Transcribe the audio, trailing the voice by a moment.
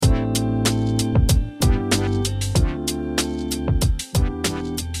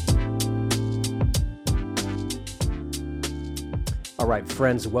All right,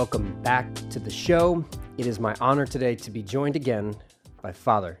 friends, welcome back to the show. It is my honor today to be joined again by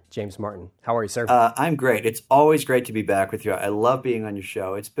Father James Martin. How are you, sir? I'm great. It's always great to be back with you. I love being on your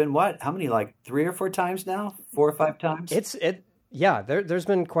show. It's been what? How many? Like 3 or 4 times now? 4 or 5 times? There's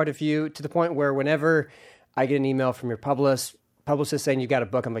been quite a few, to the point where whenever I get an email from your publicist saying you got a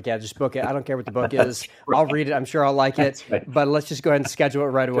book, I'm like, yeah, just book it. I don't care what the book is. Right. I'll read it. I'm sure I'll like it. Right. But let's just go ahead and schedule it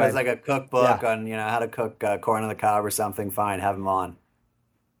right away. It's like a cookbook on how to cook corn on the cob or something. Fine, have them on.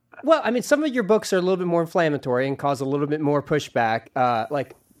 Well, I mean, some of your books are a little bit more inflammatory and cause a little bit more pushback.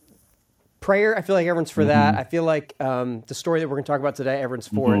 Like prayer, I feel like everyone's for that. I feel like the story that we're going to talk about today, everyone's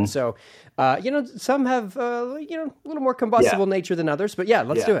for it. So, some have a little more combustible nature than others. But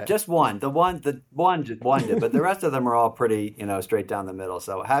let's do it. Just one. The one did, but the rest of them are all pretty, straight down the middle.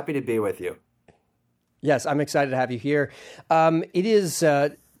 So happy to be with you. Yes, I'm excited to have you here. It's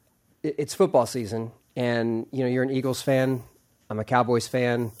football season, and you're an Eagles fan. I'm a Cowboys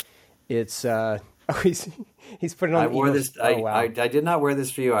fan. It's he's putting on. I wore this. I did not wear this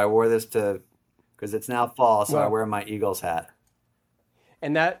for you. I wore this because it's now fall, so I wear my Eagles hat.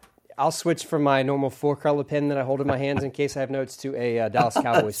 And that I'll switch from my normal 4-color pen that I hold in my hands in case I have notes to a Dallas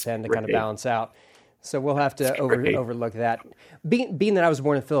Cowboys pen to kind of balance out. So we'll have to overlook that. Being that I was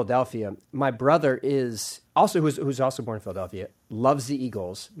born in Philadelphia, my brother is also who's also born in Philadelphia, loves the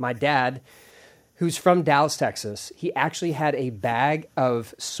Eagles. My dad, who's from Dallas, Texas, he actually had a bag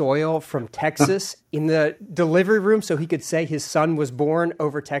of soil from Texas in the delivery room so he could say his son was born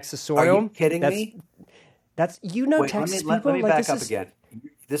over Texas soil. Are you kidding me? That's Texas people. Let me back up again.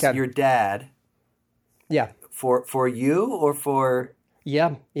 This is your dad. Yeah. For you or for?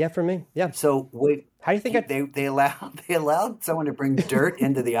 Yeah, for me. Yeah. So wait, how do you think they allowed someone to bring dirt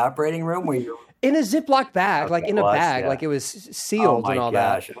into the operating room where you're in a Ziploc bag, like it was sealed and all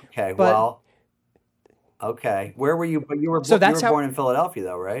that. Okay, okay. Where were you? But you were born in Philadelphia,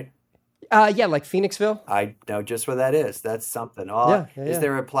 though, right? Like Phoenixville. I know just where that is. That's something. Is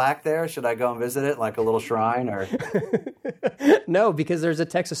there a plaque there? Should I go and visit it, like a little shrine, or? No, because there's a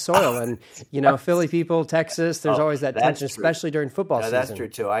Texas soil, and Philly people, Texas. There's always that tension, especially during football season. That's true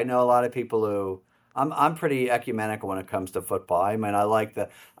too. I know a lot of people who. I'm pretty ecumenical when it comes to football. I mean,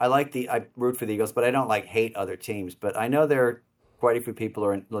 I root for the Eagles, but I don't hate other teams. But I know there are quite a few people who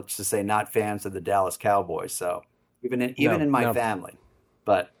are, let's just say, not fans of the Dallas Cowboys. So even in my family,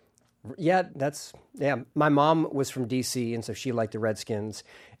 but. My mom was from D.C., and so she liked the Redskins.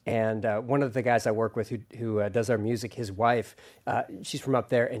 And one of the guys I work with who does our music, his wife, she's from up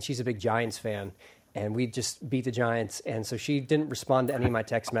there, and she's a big Giants fan. And we just beat the Giants, and so she didn't respond to any of my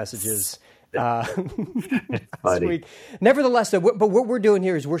text messages last week. Nevertheless, though, but what we're doing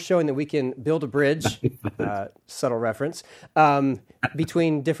here is we're showing that we can build a bridge, subtle reference,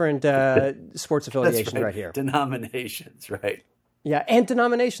 between different sports affiliations right here. Denominations, right? Yeah, and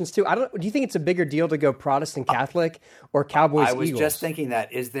denominations too. Do you think it's a bigger deal to go Protestant Catholic or Cowboys Eagles? I was just thinking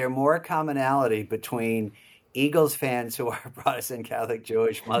that. Is there more commonality between Eagles fans who are Protestant, Catholic,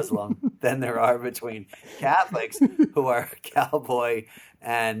 Jewish, Muslim than there are between Catholics who are Cowboy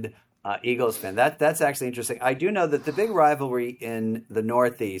and Eagles fan? That's actually interesting. I do know that the big rivalry in the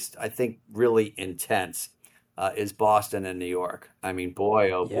Northeast, I think really intense, is Boston and New York. I mean, boy,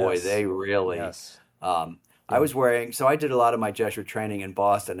 oh boy, they really... Yes. I did a lot of my Jesuit training in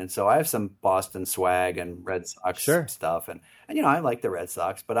Boston, and so I have some Boston swag and Red Sox stuff. And I like the Red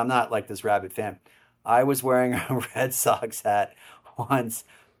Sox, but I'm not like this rabid fan. I was wearing a Red Sox hat once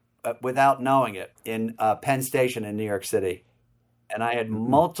without knowing it in Penn Station in New York City. And I had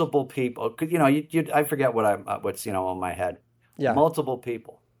multiple people, I forget what's on my head. Yeah. Multiple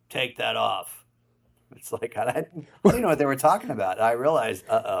people, take that off. It's like, I didn't know what they were talking about. I realized,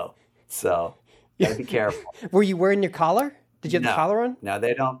 so... Gotta be careful. Were you wearing your collar? Did you have the collar on? No,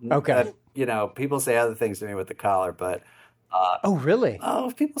 they don't. Okay. People say other things to me with the collar, but... oh, really?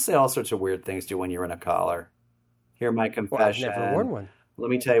 Oh, people say all sorts of weird things to you when you're in a collar. Hear my confession. Well, I've never worn one. Let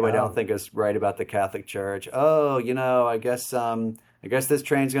me tell you what I don't think is right about the Catholic Church. Oh, I guess this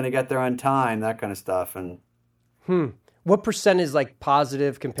train's going to get there on time, that kind of stuff. And What percent is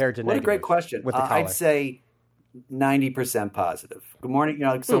positive compared to negative? What a great question. With the collar? I'd say 90% positive. Good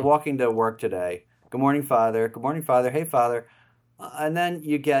morning. So walking to work today. Good morning, Father. Good morning, Father. Hey, Father. And then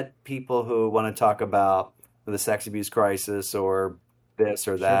you get people who want to talk about the sex abuse crisis or this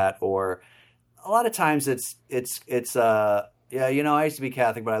or that, or a lot of times it's I used to be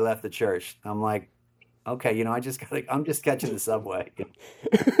Catholic, but I left the church. I'm like, okay, I'm just catching the subway.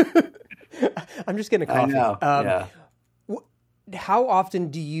 I'm just getting a coffee. I know. How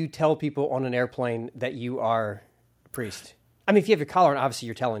often do you tell people on an airplane that you are a priest? I mean, if you have your collar on, obviously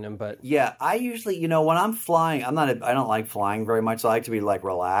you're telling them, but Yeah, I usually, when I'm flying, I don't like flying very much. So I like to be like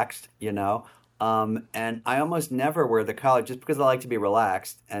relaxed, and I almost never wear the collar just because I like to be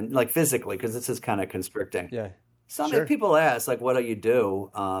relaxed and like physically, because this is kind of constricting. yeah, Some sure. people ask, like, what do you do?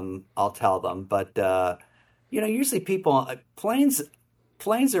 I'll tell them, but usually planes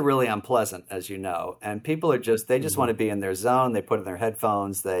are really unpleasant, as you know, and people they just want to be in their zone. They put in their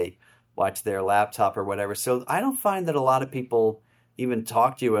headphones, they watch their laptop or whatever. So I don't find that a lot of people even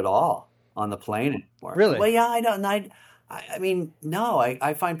talk to you at all on the plane anymore. Really? Well, yeah, I don't. I mean, no,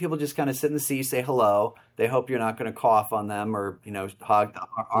 I find people just kind of sit in the seat, say hello. They hope you're not going to cough on them or hog the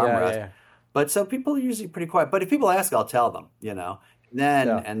armrest. Yeah. But so people are usually pretty quiet. But if people ask, I'll tell them. Then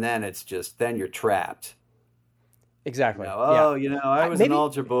Yeah. and then it's just then you're trapped. Exactly. Oh, Yeah. I was Maybe. an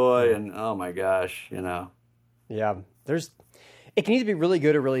altar boy, and oh my gosh. Yeah. It can either be really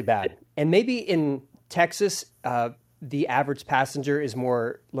good or really bad. And maybe in Texas, the average passenger is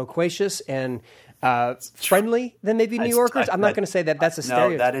more loquacious and friendly than maybe New Yorkers. I'm not going to say that that's a No,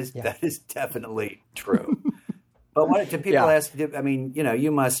 stereotype. that is definitely true. But what do people Yeah. ask? I mean,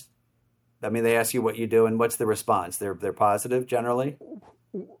 you must. I mean, they ask you what you do, and what's the response? They're positive generally.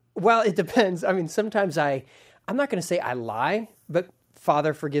 Well, it depends. I mean, sometimes I'm not going to say I lie, but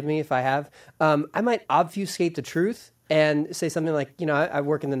Father, forgive me if I have. I might obfuscate the truth and say something like, I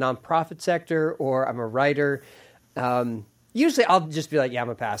work in the nonprofit sector, or I'm a writer. Usually I'll just be like, yeah, I'm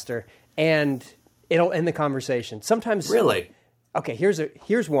a pastor, and it'll end the conversation. Sometimes. Really? Okay,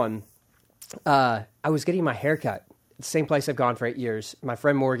 here's one. I was getting my hair cut. The same place I've gone for 8 years. My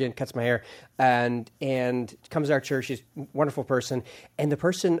friend Morgan cuts my hair and comes to our church. She's a wonderful person. And the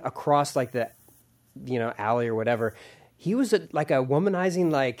person across like the, alley or whatever, he was like a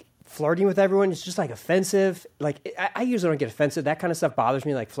womanizing, like flirting with everyone. It's just like offensive. Like I usually don't get offensive. That kind of stuff bothers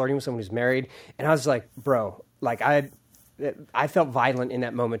me, like flirting with someone who's married. And I was like, bro, like I felt violent in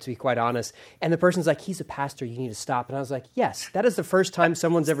that moment, to be quite honest. And the person's like, he's a pastor, you need to stop. And I was like, yes, that is the first time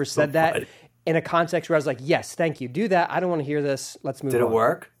someone's ever said that in a context where I was like, yes, thank you. Do that. I don't want to hear this. Let's move on. Did it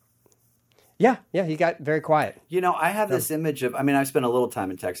work? Yeah, he got very quiet. I have this image of, I've spent a little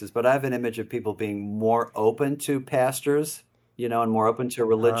time in Texas, but I have an image of people being more open to pastors, and more open to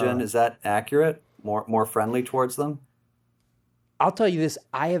religion. Is that accurate? More friendly towards them? I'll tell you this,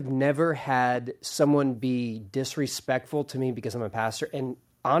 I have never had someone be disrespectful to me because I'm a pastor. And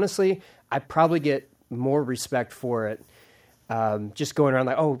honestly, I probably get more respect for it. Just going around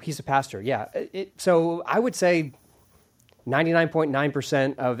like, oh, he's a pastor. Yeah. So I would say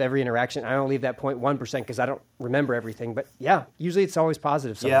 99.9% of every interaction. I don't leave that 0.1% because I don't remember everything. But yeah, usually it's always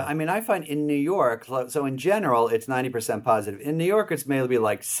positive somehow. Yeah, I find in New York, so in general, it's 90% positive. In New York, it's maybe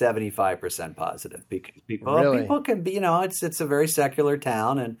like 75% positive because people can be, it's a very secular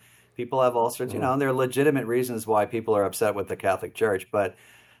town, and people have all sorts, and there are legitimate reasons why people are upset with the Catholic Church. But,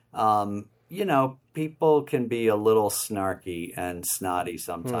 people can be a little snarky and snotty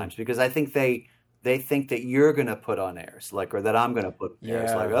sometimes because I think they think that you're going to put on airs, or that I'm going to put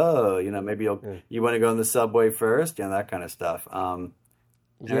airs, like, oh, maybe you want to go on the subway first, that kind of stuff.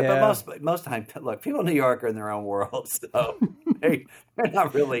 But most time, look, people in New York are in their own world, so they're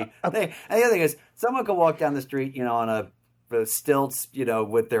not really. And the other thing is, someone could walk down the street, on a stilts,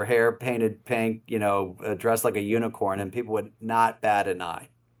 with their hair painted pink, dressed like a unicorn, and people would not bat an eye.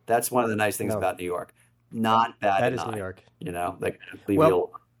 That's one of the nice things about New York. Not bat an eye. That is New York. They leave you alone.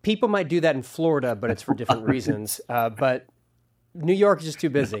 People might do that in Florida, but it's for different reasons. But New York is just too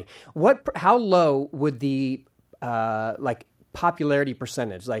busy. How low would the popularity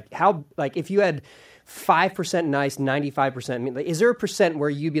percentage, if you had 5% nice, 95%, is there a percent where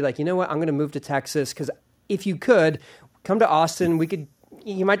you'd be like, you know what, I'm going to move to Texas? Because if you could come to Austin,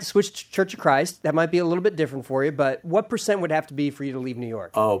 you might switch to Church of Christ. That might be a little bit different for you, but what percent would have to be for you to leave New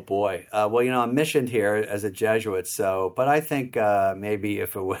York? Oh, boy. Well, I'm missioned here as a Jesuit, but I think maybe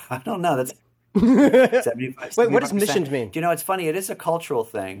if it I don't know, that's 75%. Wait, what does missioned mean? It's funny. It is a cultural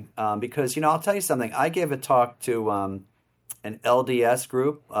thing because, I'll tell you something. I gave a talk to an LDS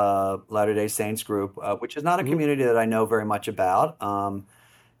group, Latter-day Saints group, which is not a community that I know very much about,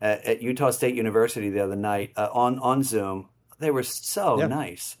 at Utah State University the other night on Zoom. They were so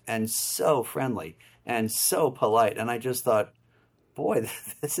nice and so friendly and so polite. And I just thought, boy,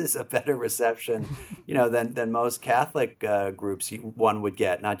 this is a better reception, than most Catholic groups one would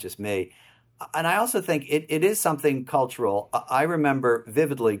get, not just me. And I also think it is something cultural. I remember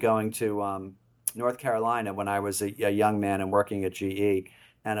vividly going to North Carolina when I was a young man and working at GE.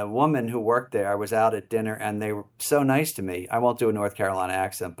 And a woman who worked there, I was out at dinner, and they were so nice to me. I won't do a North Carolina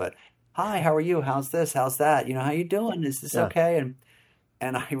accent, but hi, how are you? How's this? How's that? How you doing? Is this okay?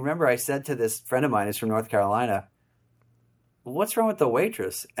 And I remember I said to this friend of mine who's from North Carolina, what's wrong with the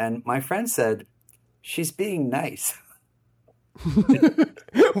waitress? And my friend said, she's being nice.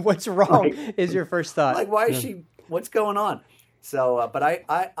 What's wrong is your first thought. Like, why is she, what's going on? So, but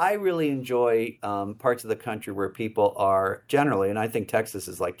I really enjoy parts of the country where people are generally, and I think Texas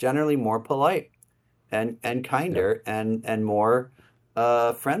is like generally more polite and kinder and more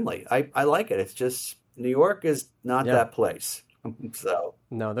friendly. I like it. It's just New York is not that place. So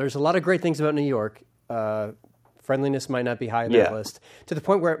no, there's a lot of great things about New York. Friendliness might not be high on that list. To the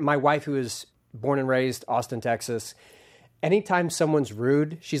point where my wife, who is born and raised Austin, Texas, anytime someone's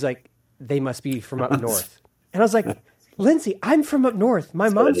rude, she's like, they must be from up north. And I was like, Lindsay, I'm from up north. My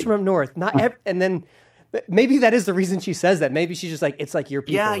mom's from up north. And then maybe that is the reason she says that. Maybe she's just like, it's like your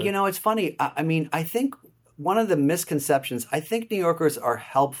people. Yeah, it's funny. I mean, I think one of the misconceptions, I think New Yorkers are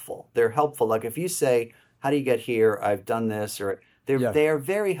helpful. They're helpful. Like if you say, how do you get here? I've done this, or they are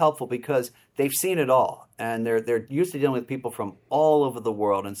very helpful because they've seen it all. And they're used to dealing with people from all over the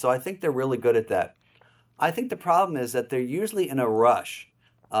world. And so I think they're really good at that. I think the problem is that they're usually in a rush.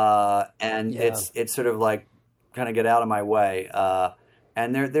 And it's sort of like, kind of get out of my way.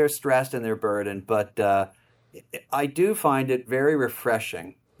 And they're stressed and they're burdened. But I do find it very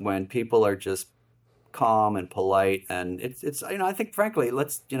refreshing when people are just calm and polite. And it's I think, frankly,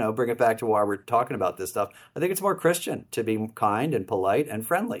 let's, bring it back to why we're talking about this stuff. I think it's more Christian to be kind and polite and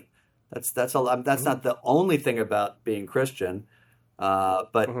friendly. That's not the only thing about being Christian,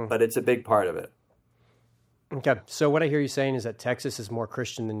 but it's a big part of it. Okay, so what I hear you saying is that Texas is more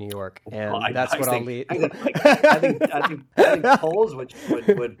Christian than New York, and that's what I'll lead. I think polls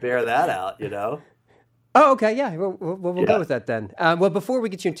would bear that out. Oh, okay, yeah, we'll go with that then. Well, before we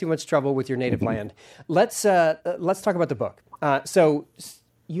get you in too much trouble with your native land, let's talk about the book. So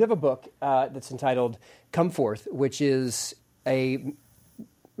you have a book that's entitled "Come Forth," which is a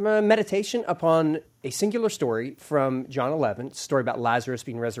meditation upon a singular story from John 11, a story about Lazarus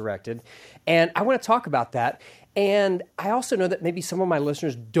being resurrected. And I want to talk about that. And I also know that maybe some of my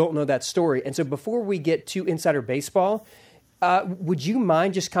listeners don't know that story. And so before we get to Insider Baseball, would you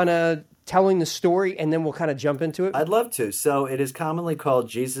mind just kind of telling the story and then we'll kind of jump into it? I'd love to. So it is commonly called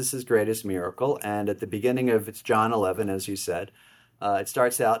Jesus' Greatest Miracle. And at the beginning of it's John 11, as you said, it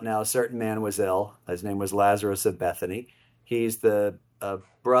starts out, now a certain man was ill. His name was Lazarus of Bethany. He's the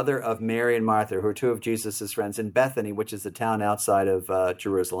brother of Mary and Martha, who are two of Jesus' friends in Bethany, which is the town outside of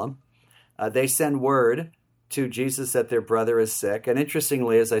Jerusalem. They send word to Jesus that their brother is sick. And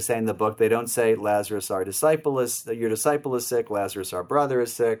interestingly, as I say in the book, they don't say, Lazarus, your disciple is sick. Lazarus, our brother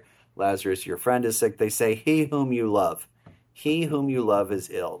is sick. Lazarus, your friend is sick. They say, he whom you love. He whom you love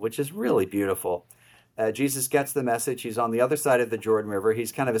is ill, which is really beautiful. Jesus gets the message. He's on the other side of the Jordan River.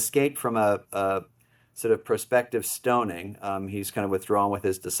 He's kind of escaped from a sort of prospective stoning. He's kind of withdrawn with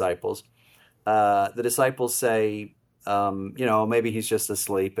his disciples. The disciples say, maybe he's just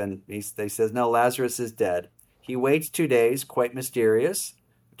asleep. And they says, no, Lazarus is dead. He waits 2 days, quite mysterious.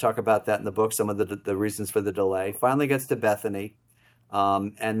 We talk about that in the book, some of the reasons for the delay. Finally gets to Bethany.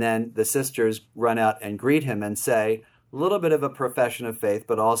 And then the sisters run out and greet him and say, a little bit of a profession of faith,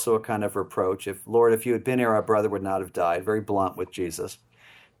 but also a kind of reproach. Lord, if you had been here, our brother would not have died. Very blunt with Jesus.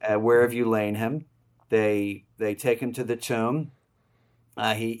 Where have you laid him? They take him to the tomb.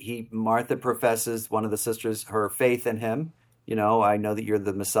 Martha professes, one of the sisters, her faith in him. I know that you're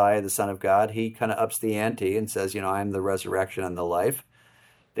the Messiah, the Son of God. He kind of ups the ante and says, I am the resurrection and the life.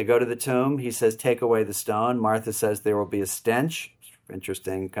 They go to the tomb. He says, take away the stone. Martha says there will be a stench.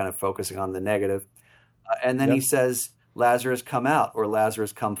 Interesting, kind of focusing on the negative. And then he says, Lazarus come out, or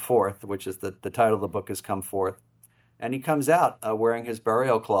Lazarus come forth, which is the title of the book is Come Forth. And he comes out wearing his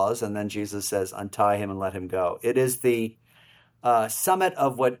burial clothes, and then Jesus says, untie him and let him go. It is the summit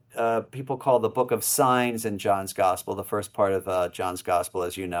of what people call the book of signs in John's Gospel, the first part of John's Gospel,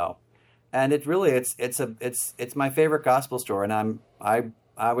 as you know. And it really, it's my favorite gospel story, and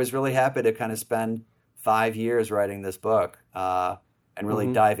I was really happy to kind of spend 5 years writing this book and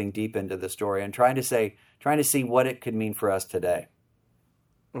really diving deep into the story and trying to see what it could mean for us today.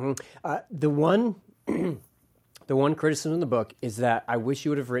 The one criticism in the book is that I wish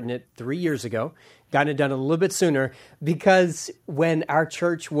you would have written it 3 years ago, gotten it done a little bit sooner, because when our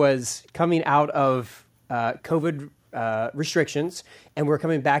church was coming out of COVID restrictions and we're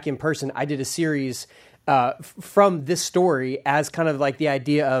coming back in person, I did a series from this story as kind of like the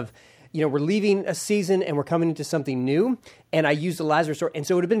idea of, we're leaving a season and we're coming into something new. And I used the Lazarus story. And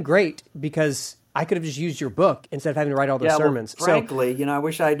so it would have been great because I could have just used your book instead of having to write all those sermons. Well, frankly, I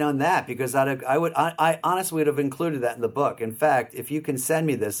wish I had known that, because I honestly would have included that in the book. In fact, if you can send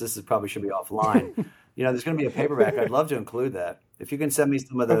me this probably should be offline. There's going to be a paperback. I'd love to include that. If you can send me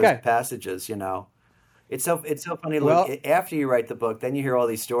some of those passages, it's so funny. Look, Well, after you write the book, then you hear all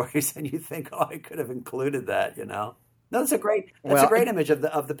these stories, and you think, oh, I could have included that. No, well, that's a great image of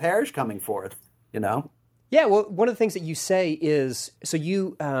the parish coming forth. You know, yeah. Well, one of the things that you say is so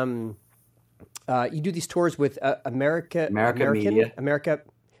you do these tours with America Media. America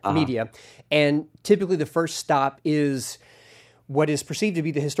Uh-huh. Media, and typically the first stop is what is perceived to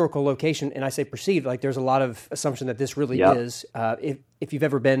be the historical location. And I say perceived, like there's a lot of assumption that this really Yep. is. If you've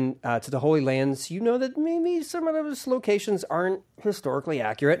ever been to the Holy Lands, you know that maybe some of those locations aren't historically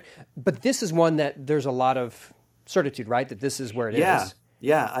accurate. But this is one that there's a lot of certitude, right? That this is where it is. Yeah,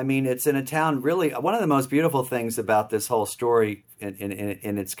 yeah. I mean, it's in a town. Really, one of the most beautiful things about this whole story,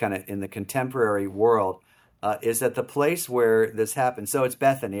 in its kind of in the contemporary world, is that the place where this happened. So it's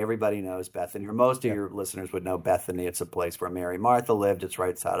Bethany. Everybody knows Bethany, or most of Yeah. your listeners would know Bethany. It's a place where Mary and Martha lived. It's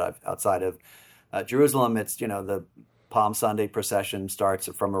right outside of Jerusalem. It's the Palm Sunday procession starts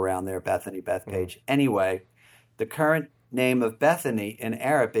from around there. Bethany, Bethpage. Anyway, the current name of Bethany in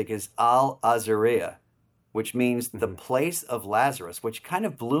Arabic is Al Azariah, which means the place of Lazarus, which kind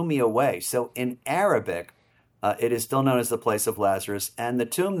of blew me away. So in Arabic, it is still known as the place of Lazarus, and the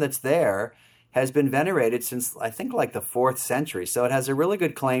tomb that's there has been venerated since I think like the 4th century. So it has a really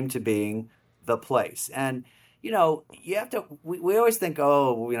good claim to being the place. And you have to. We always think,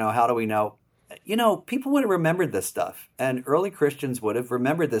 oh, how do we know? People would have remembered this stuff, and early Christians would have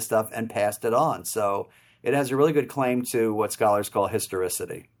remembered this stuff and passed it on. So it has a really good claim to what scholars call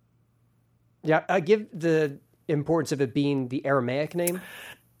historicity. Yeah, I give the importance of it being the Aramaic name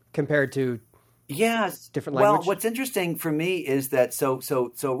compared to Yes. different Well, language. what's interesting for me is that so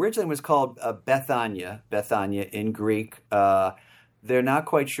originally it was called Bethania in Greek. They're not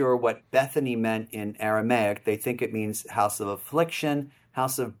quite sure what Bethany meant in Aramaic. They think it means house of affliction,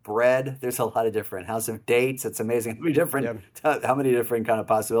 house of bread. There's a lot of different house of dates. It's amazing how many different kind of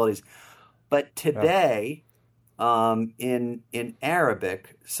possibilities. But today, in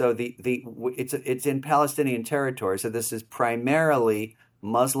Arabic, so it's in Palestinian territory. So this is primarily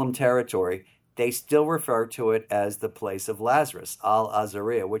Muslim territory. They still refer to it as the place of Lazarus, Al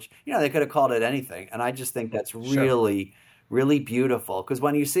Azariah, which they could have called it anything. And I just think that's really, really beautiful, because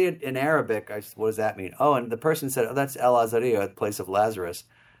when you see it in Arabic, what does that mean? Oh, and the person said, "Oh, that's Al Azariah, the place of Lazarus."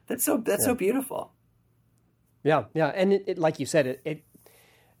 That's so beautiful. Yeah, yeah, and it like you said, it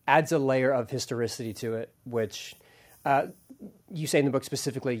adds a layer of historicity to it, which you say in the book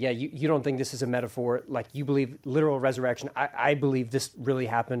specifically. Yeah, you don't think this is a metaphor. Like you believe literal resurrection. I believe this really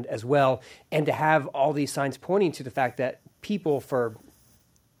happened as well. And to have all these signs pointing to the fact that people for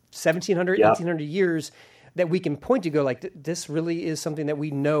 1,700, Yep. 1,800 years that we can point to go like this really is something that we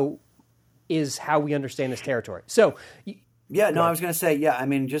know is how we understand this territory. So Yeah, no, I was going to say, I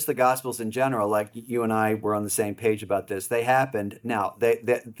mean, just the Gospels in general, like you and I were on the same page about this. They happened. Now,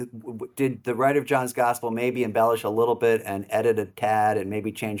 did the writer of John's Gospel maybe embellish a little bit and edit a tad and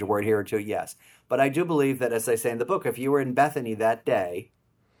maybe change a word here or two? Yes. But I do believe that, as I say in the book, if you were in Bethany that day,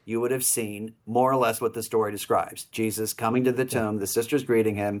 you would have seen more or less what the story describes. Jesus coming to the tomb, the sisters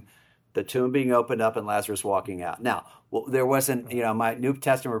greeting him, the tomb being opened up, and Lazarus walking out. Now, there wasn't, my New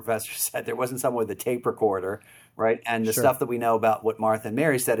Testament professor said there wasn't someone with a tape recorder, right? And the stuff that we know about what Martha and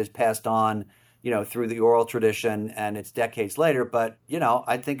Mary said is passed on, through the oral tradition, and it's decades later. But,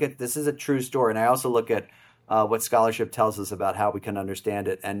 I think this is a true story. And I also look at what scholarship tells us about how we can understand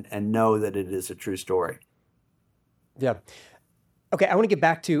it and know that it is a true story. Yeah. Okay, I want to get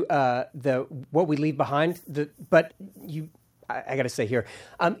back to the what we leave behind. But I got to say here,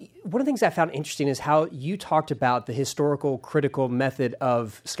 one of the things I found interesting is how you talked about the historical critical method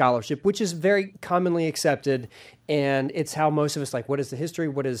of scholarship, which is very commonly accepted, and it's how most of us like. What is the history?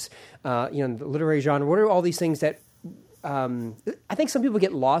 What is the literary genre? What are all these things that I think some people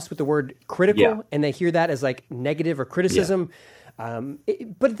get lost with the word critical, and they hear that as like negative or criticism.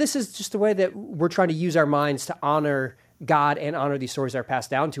 But this is just the way that we're trying to use our minds to honor God and honor these stories that are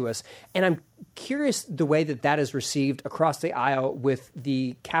passed down to us. And I'm curious the way that is received across the aisle with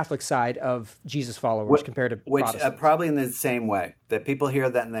the Catholic side of Jesus followers compared to Protestants. Probably in the same way, that people hear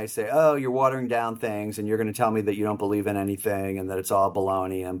that and they say, oh, you're watering down things and you're going to tell me that you don't believe in anything and that it's all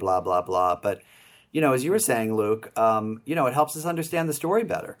baloney and blah, blah, blah. But, as you were saying, Luke, it helps us understand the story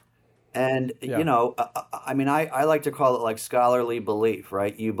better. And, I like to call it like scholarly belief,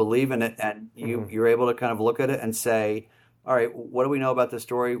 right? You believe in it and you're able to kind of look at it and say, all right, what do we know about the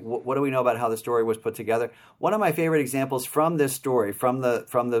story? What do we know about how the story was put together? One of my favorite examples from this story, from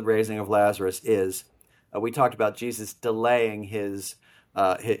the raising of Lazarus, is we talked about Jesus delaying his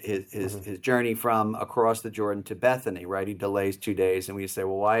journey from across the Jordan to Bethany, right? He delays 2 days, and we say,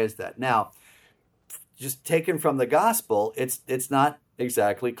 well, why is that? Now, just taken from the gospel, it's not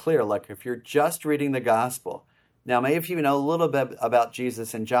exactly clear. Like if you're just reading the gospel. Now, maybe if you know a little bit about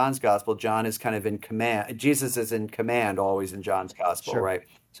Jesus in John's gospel, John is kind of in command. Jesus is in command always in John's gospel, Sure. right?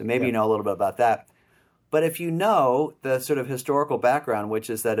 So maybe you Yep. know a little bit about that. But if you know the sort of historical background, which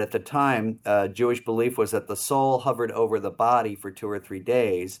is that at the time, Jewish belief was that the soul hovered over the body for 2 or 3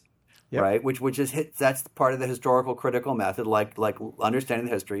 days, Yep. right? That's part of the historical critical method, like understanding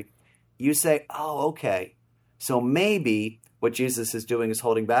the history. You say, oh, okay, so maybe what Jesus is doing is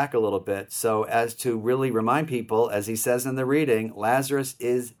holding back a little bit, so as to really remind people, as he says in the reading, Lazarus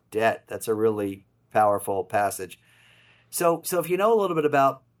is dead. That's a really powerful passage. So if you know a little bit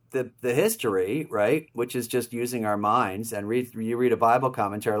about the history, right, which is just using our minds, and you read a Bible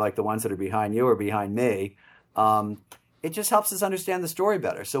commentary like the ones that are behind you or behind me, it just helps us understand the story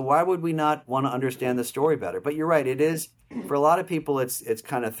better. So why would we not want to understand the story better? But you're right, it is, for a lot of people, it's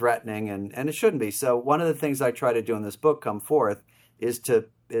kind of threatening, and it shouldn't be. So one of the things I try to do in this book, Come Forth, is to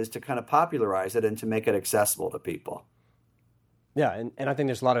kind of popularize it and to make it accessible to people. Yeah, and I think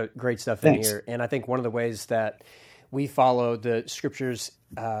there's a lot of great stuff Thanks. in here. And I think one of the ways that we follow the scriptures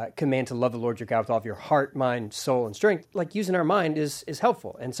command to love the Lord your God with all of your heart, mind, soul, and strength, like using our mind is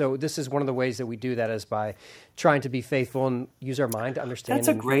helpful. And so this is one of the ways that we do that, is by trying to be faithful and use our mind to understand. That's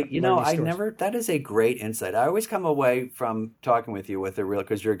a great, that is a great insight. I always come away from talking with you with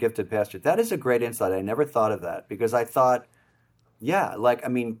because you're a gifted pastor. That is a great insight. I never thought of that, because I thought,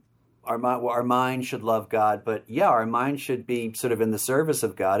 our mind should love God, but our mind should be sort of in the service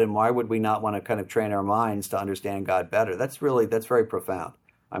of God. And why would we not want to kind of train our minds to understand God better? That's very profound.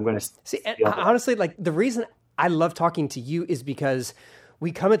 I'm going to see. And honestly, like the reason I love talking to you is because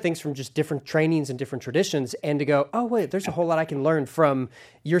we come at things from just different trainings and different traditions, and to go, oh wait, there's a whole lot I can learn from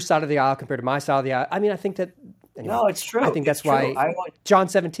your side of the aisle compared to my side of the aisle. I mean, I think that. Anyway, no, it's true. I think that's why John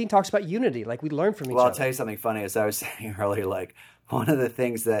 17 talks about unity. Like we learn from each other. Well, I'll tell you something funny. As I was saying earlier, like one of the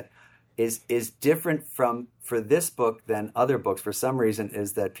things that is different for this book than other books for some reason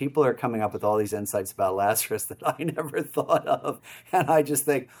is that people are coming up with all these insights about Lazarus that I never thought of. And I just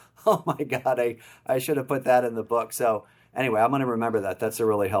think, oh my God, I should have put that in the book. So anyway, I'm going to remember that. That's a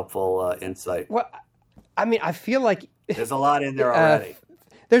really helpful insight. Well, I mean, I feel like there's a lot in there already.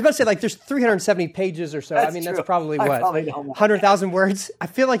 There's, let's say, like there's 370 pages or so. That's that's true. probably I what, probably don't 100,000 words. I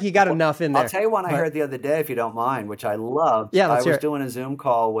feel like you got enough in there. I'll tell you one I heard the other day, if you don't mind, which I loved. Yeah, I let's hear was it. doing a Zoom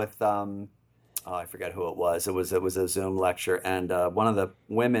call with, I forget who it was. It was a Zoom lecture, and one of the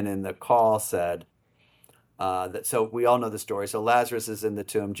women in the call said that. So we all know the story. So Lazarus is in the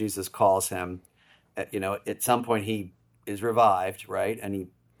tomb. Jesus calls him. At some point he is revived, right, and he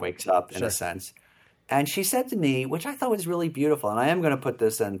wakes up in a sense. And she said to me, which I thought was really beautiful, and I am going to put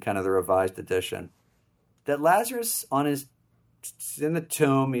this in kind of the revised edition, that Lazarus in the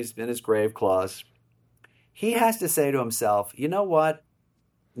tomb, he's in his grave clothes, he has to say to himself, you know what?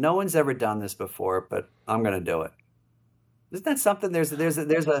 No one's ever done this before, but I'm going to do it. Isn't that something? There's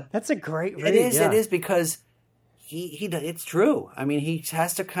a. That's a great read. It is. Yeah. It is, because it's true. I mean, he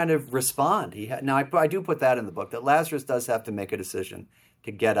has to kind of respond. Now I do put that in the book, that Lazarus does have to make a decision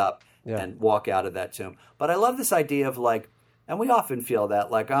to get up and walk out of that tomb. But I love this idea of like, and we often feel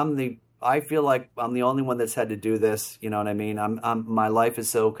that, like I feel like I'm the only one that's had to do this. You know what I mean? My life is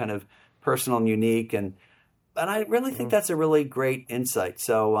so kind of personal and unique, and I really think that's a really great insight.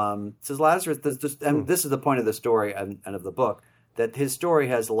 So says Lazarus, and this is the point of the story and of the book, that his story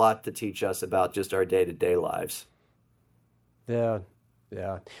has a lot to teach us about just our day-to-day lives. Yeah.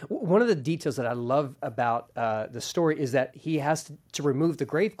 Yeah. One of the details that I love about the story is that he has to remove the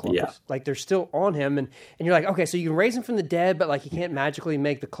grave clothes. Yeah. Like they're still on him, and you're like, okay, so you can raise him from the dead, but like you can't magically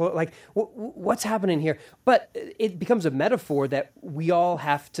make the clothes. Like what's happening here? But it becomes a metaphor that we all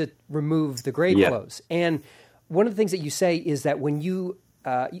have to remove the grave clothes. And one of the things that you say is that when you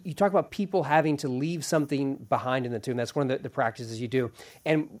talk about people having to leave something behind in the tomb. That's one of the practices you do.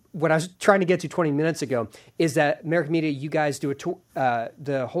 And what I was trying to get to 20 minutes ago is that American Media, you guys do a tour,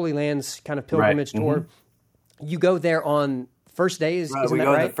 the Holy Lands kind of pilgrimage tour. Mm-hmm. You go there on first days. Right, isn't we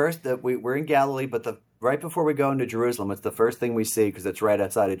that go right? We're in Galilee, but right before we go into Jerusalem, it's the first thing we see because it's right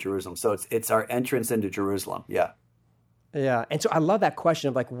outside of Jerusalem. So it's our entrance into Jerusalem. Yeah. Yeah. And so I love that question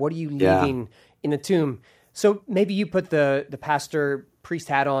of like, what are you leaving in the tomb? So maybe you put the pastor priest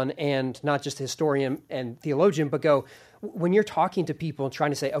hat on and not just historian and theologian, but go, when you're talking to people and trying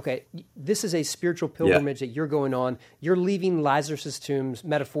to say, okay, this is a spiritual pilgrimage that you're going on, you're leaving Lazarus's tombs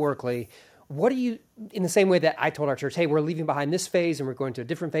metaphorically. What are you, in the same way that I told our church, hey, we're leaving behind this phase and we're going to a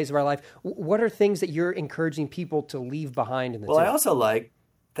different phase of our life. What are things that you're encouraging people to leave behind in the tomb? I also like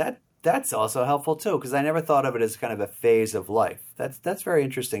that. That's also helpful too, because I never thought of it as kind of a phase of life. That's very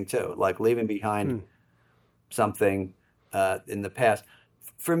interesting too, like leaving behind something in the past.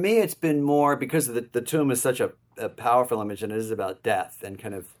 For me, it's been more because the tomb is such a powerful image, and it is about death and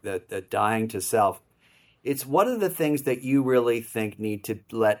kind of the dying to self. It's what are the things that you really think you need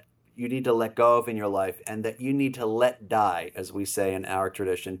to let go of in your life, and that you need to let die, as we say in our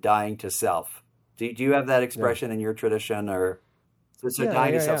tradition, dying to self. Do you have that expression in your tradition, or so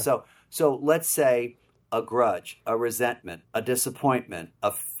dying to self? Yeah. So let's say a grudge, a resentment, a disappointment,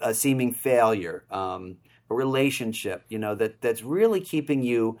 a seeming failure, a relationship, that's really keeping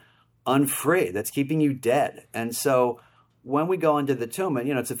you unfree, that's keeping you dead. And so when we go into the tomb, and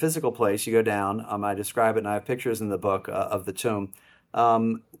it's a physical place, you go down. I describe it, and I have pictures in the book of the tomb.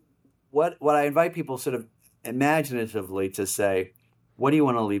 What I invite people sort of imaginatively to say, what do you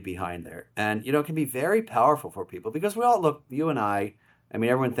want to leave behind there? And it can be very powerful for people, because we all look, you and I mean,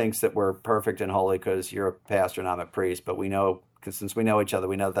 everyone thinks that we're perfect and holy because you're a pastor and I'm a priest, but we know, because since we know each other,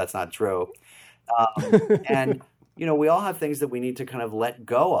 we know that's not true. And we all have things that we need to kind of let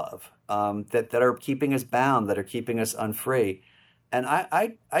go of, that are keeping us bound, that are keeping us unfree. And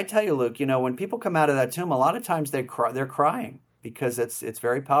I tell you, Luke, when people come out of that tomb, a lot of times they're crying, because it's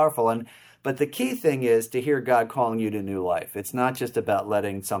very powerful. But the key thing is to hear God calling you to new life. It's not just about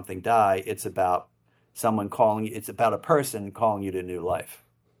letting something die. It's about someone calling you. It's about a person calling you to new life.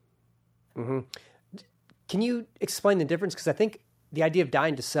 Mm-hmm. Can you explain the difference? Because I think the idea of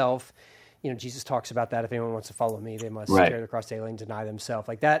dying to self, Jesus talks about that. If anyone wants to follow me, they must carry the cross daily and deny themselves.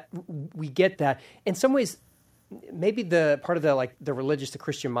 Like that, we get that. In some ways, maybe the part of the religious, the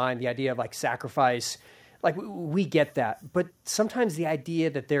Christian mind, the idea of like sacrifice, like we get that. But sometimes the idea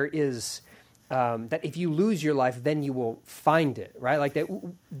that there is that if you lose your life, then you will find it, right? Like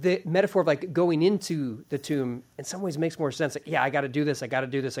the metaphor of like going into the tomb in some ways makes more sense. Like, yeah, I got to do this, I got to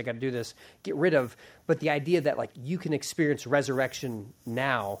do this, I got to do this, get rid of. But the idea that like you can experience resurrection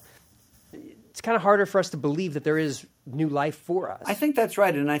now, it's kind of harder for us to believe that there is new life for us. I think that's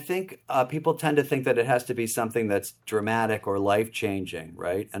right. And I think people tend to think that it has to be something that's dramatic or life-changing,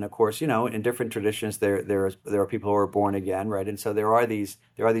 right? And of course, in different traditions, there are people who are born again, right? And so there are these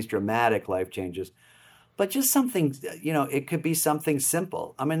dramatic life changes. But just something, it could be something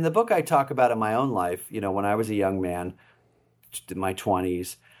simple. I mean, the book I talk about in my own life, when I was a young man, in my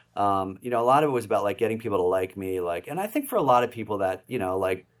 20s, a lot of it was about like getting people to like me, and I think for a lot of people that,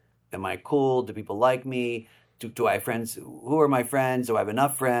 am I cool? Do people like me? Do I have friends? Who are my friends? Do I have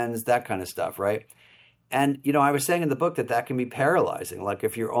enough friends? That kind of stuff, right? And, I was saying in the book that can be paralyzing. Like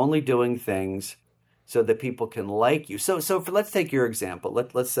if you're only doing things so that people can like you. So let's take your example.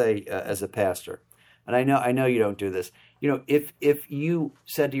 Let's say as a pastor, and I know you don't do this. If you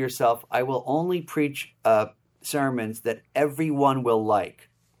said to yourself, I will only preach sermons that everyone will like.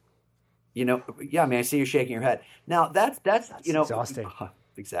 I see you shaking your head. Now that's exhausting.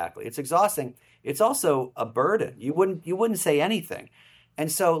 Exactly. It's exhausting. It's also a burden. You wouldn't say anything. And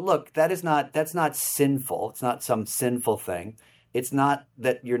so look, that's not sinful. It's not some sinful thing. It's not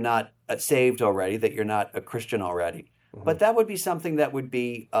that you're not saved already, that you're not a Christian already. Mm-hmm. But that would be something that would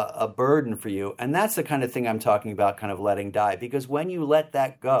be a burden for you. And that's the kind of thing I'm talking about, kind of letting die. Because when you let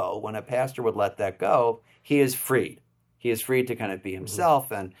that go, when a pastor would let that go, he is freed. He is free to kind of be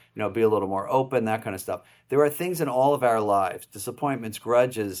himself and, be a little more open, that kind of stuff. There are things in all of our lives, disappointments,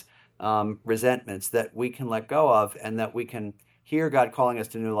 grudges, resentments that we can let go of, and that we can hear God calling us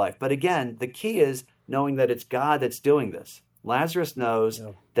to new life. But again, the key is knowing that it's God that's doing this. Lazarus knows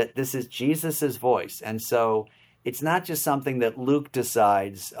that this is Jesus's voice. And so it's not just something that Luke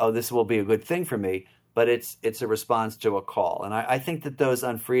decides, oh, this will be a good thing for me, but it's a response to a call. And I think that those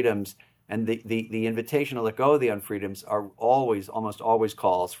unfreedoms and the invitation to let go of the unfreedoms are almost always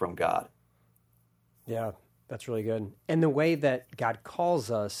calls from God. Yeah, that's really good. And the way that God calls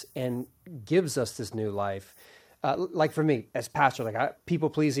us and gives us this new life, like for me as pastor, people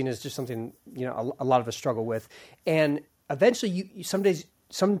pleasing is just something, a lot of us struggle with. And eventually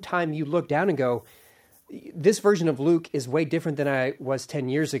sometime you look down and go, this version of Luke is way different than I was 10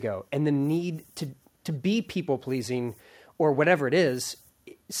 years ago. And the need to be people pleasing or whatever it is,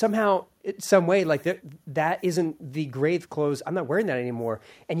 somehow, some way, like that isn't the grave clothes. I'm not wearing that anymore.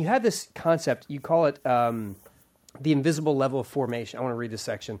 And you have this concept, you call it the invisible level of formation. I want to read this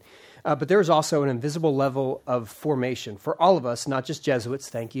section. But there is also an invisible level of formation for all of us, not just Jesuits.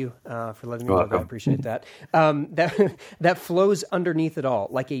 Thank you for letting me know that. I appreciate that. That flows underneath it all,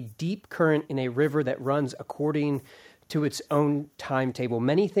 like a deep current in a river that runs according to its own timetable.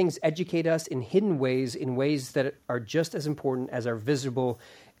 Many things educate us in hidden ways, in ways that are just as important as our visible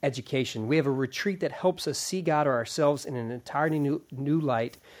education. We have a retreat that helps us see God or ourselves in an entirely new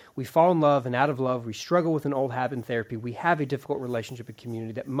light. We fall in love, and out of love, we struggle with an old habit in therapy. We have a difficult relationship and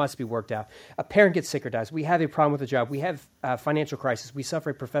community that must be worked out. A parent gets sick or dies. We have a problem with a job. We have a financial crisis. We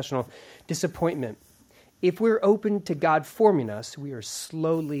suffer a professional disappointment. If we're open to God forming us, we are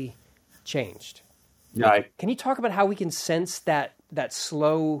slowly changed. Right. Can you talk about how we can sense that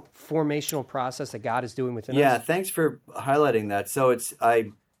slow formational process that God is doing within us? Yeah, thanks for highlighting that. So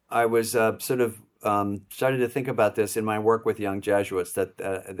I was started to think about this in my work with young Jesuits, that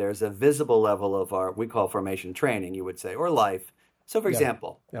there's a visible level of we call formation training, you would say, or life. So for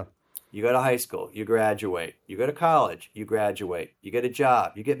example, you go to high school, you graduate, you go to college, you graduate, you get a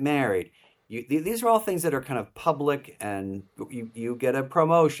job, you get married. These are all things that are kind of public, and you get a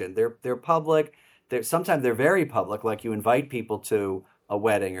promotion. They're public. Sometimes they're very public, like you invite people to a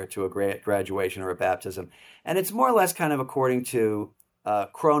wedding or to a graduation or a baptism. And it's more or less kind of according to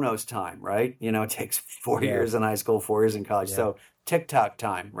Chronos time, right? It takes 4 years in high school, 4 years in college. Yeah. So TikTok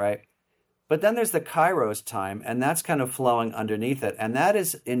time, right? But then there's the Kairos time, and that's kind of flowing underneath it. And that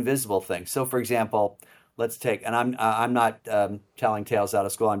is invisible thing. So for example, let's take, and I'm not telling tales out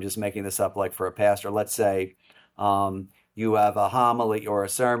of school. I'm just making this up like for a pastor. Let's say you have a homily or a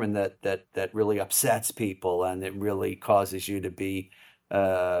sermon that really upsets people, and it really causes you to be,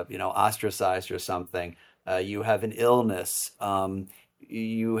 ostracized or something. You have an illness.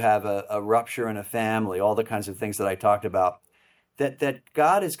 You have a rupture in a family. All the kinds of things that I talked about. That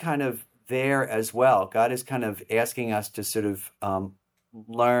God is kind of there as well. God is kind of asking us to sort of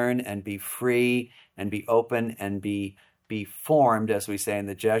learn and be free and be open and be formed, as we say in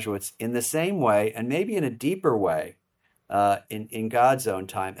the Jesuits, in the same way, and maybe in a deeper way, in God's own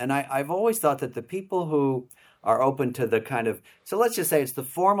time. And I've always thought that the people who are open to the kind of, so let's just say it's the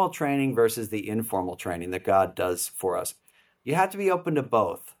formal training versus the informal training that God does for us. You have to be open to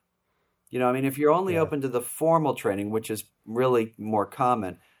both. If you're only open to the formal training, which is really more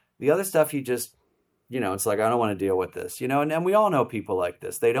common, the other stuff you just, it's like, I don't want to deal with this, and we all know people like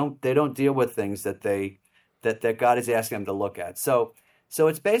this. They don't deal with things that that God is asking them to look at. So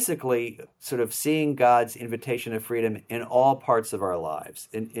it's basically sort of seeing God's invitation of freedom in all parts of our lives,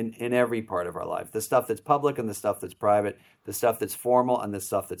 in every part of our life. The stuff that's public and the stuff that's private, the stuff that's formal and the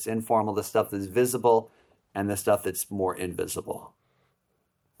stuff that's informal, the stuff that's visible and the stuff that's more invisible.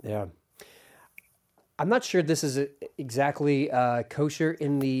 Yeah. I'm not sure this is exactly kosher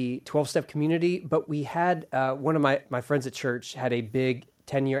in the 12-step community, but we had one of my friends at church had a big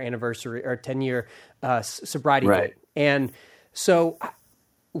 10-year anniversary or 10-year sobriety date. And so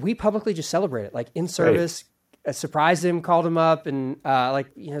we publicly just celebrated, like in service, surprised him, called him up, and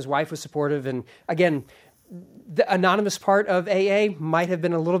his wife was supportive. And again, the anonymous part of AA might have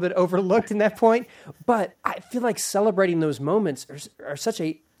been a little bit overlooked in that point, but I feel like celebrating those moments are such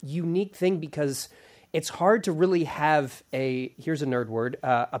a unique thing, because it's hard to really have here's a nerd word,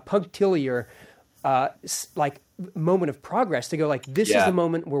 a punctiliar moment of progress to go like, this is the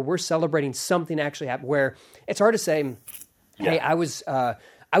moment where we're celebrating something actually happened, where it's hard to say, hey, I was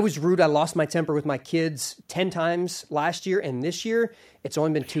rude. I lost my temper with my kids 10 times last year, and this year it's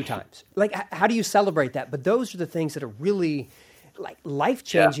only been 2 times. Like, how do you celebrate that? But those are the things that are really like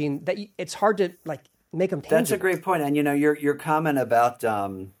life-changing that it's hard to like make them tangible. That's a great point. And, your comment about,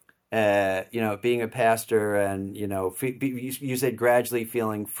 being a pastor and, you said gradually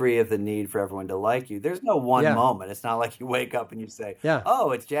feeling free of the need for everyone to like you. There's no one moment. It's not like you wake up and you say,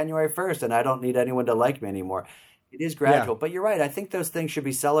 oh, it's January 1st and I don't need anyone to like me anymore. It is gradual. But you're right. I think those things should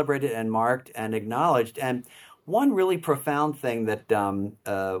be celebrated and marked and acknowledged. And one really profound thing that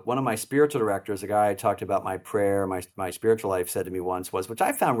one of my spiritual directors, a guy I talked about my prayer, my spiritual life, said to me once was, which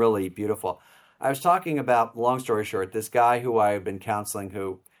I found really beautiful. I was talking about, long story short, this guy who I had been counseling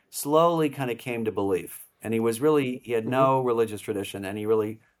who slowly kind of came to believe. And he had no religious tradition, and he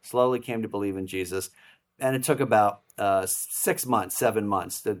really slowly came to believe in Jesus. And it took about 6 months, 7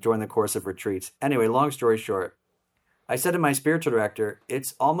 months during the course of retreats. Anyway, long story short, I said to my spiritual director,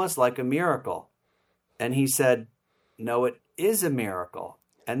 it's almost like a miracle. And he said, no, it is a miracle.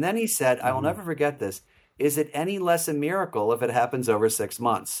 And then he said, I will never forget this, is it any less a miracle if it happens over 6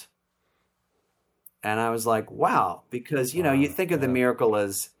 months? And I was like, wow, because, you think of the miracle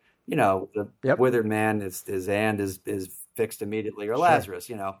as, the withered man, his hand is fixed immediately, or Lazarus,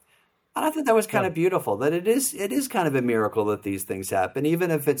 And I thought that was kind of beautiful, that it is kind of a miracle that these things happen, even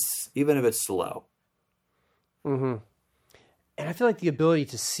if it's slow. Mm-hmm. And I feel like the ability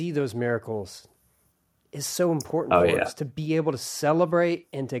to see those miracles is so important for us, to be able to celebrate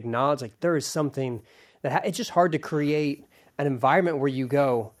and to acknowledge, like, there is something that it's just hard to create an environment where you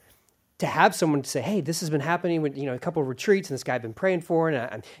go, to have someone to say, hey, this has been happening with, a couple of retreats, and this guy I've been praying for,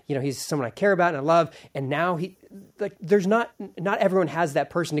 and he's someone I care about and I love. And now there's not everyone has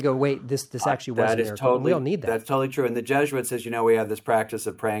that person to go, wait, this actually was a miracle. Totally, we all need that. That's totally true. And the Jesuits, as you know, we have this practice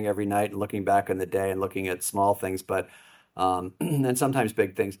of praying every night and looking back on the day and looking at small things, but and sometimes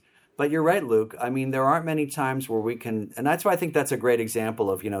big things. But you're right, Luke. I mean, there aren't many times where we can, and that's why I think that's a great example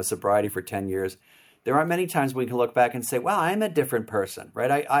of, sobriety for 10 years. There aren't many times we can look back and say, wow, I'm a different person,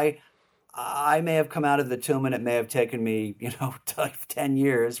 right? I may have come out of the tomb and it may have taken me, 10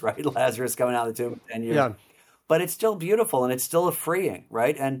 years, right? Lazarus coming out of the tomb, 10 years. Yeah. But it's still beautiful and it's still a freeing,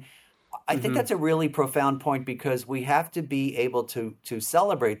 right? And I think that's a really profound point, because we have to be able to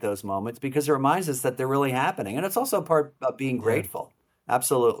celebrate those moments, because it reminds us that they're really happening. And it's also part of being grateful.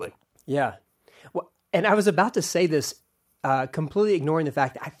 Absolutely. Yeah. Well, and I was about to say this, completely ignoring the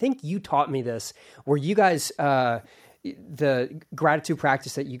fact that I think you taught me this, where you guys, the gratitude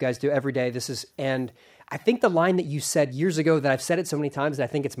practice that you guys do every day, and I think the line that you said years ago, that I've said it so many times that I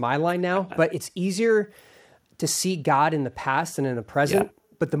think it's my line now, but it's easier to see God in the past than in the present. Yeah.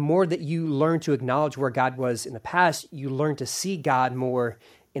 But the more that you learn to acknowledge where God was in the past, you learn to see God more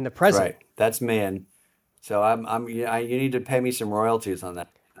in the present. Right. That's me. And so you need to pay me some royalties on that.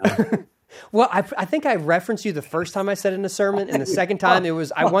 Well, I think I referenced you the first time I said it in a sermon, and the second time it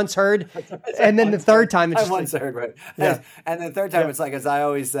was I once heard, and then the third time it's just once heard, right? Yeah. And the third time it's like, as I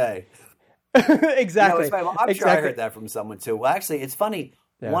always say. Exactly. I'm sure I heard that from someone too. Well, actually, it's funny.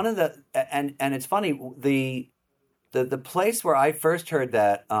 Yeah. One of the and it's funny, the place where I first heard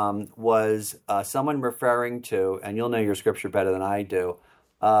that was someone referring to, and you'll know your scripture better than I do,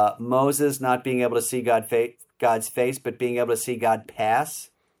 Moses not being able to see God's face, but being able to see God pass.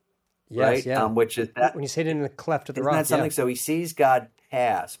 Yes, right? Yeah. Which is that when he's hidden in the cleft of the rock. Isn't that something? Yeah. So he sees God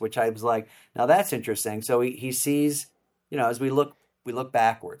pass, which I was like, now that's interesting. So he sees, as we look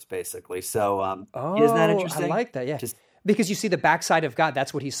backwards, basically. So isn't that interesting? I like that. Yeah. Because you see the backside of God.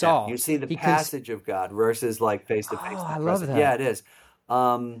 That's what he saw. Yeah, you see the passage of God versus like face to face. I love that. Yeah, it is.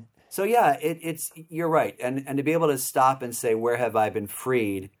 So yeah, it's you're right, and to be able to stop and say, where have I been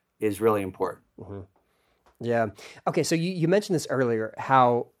freed, is really important. Mm-hmm. Yeah. Okay. So you mentioned this earlier,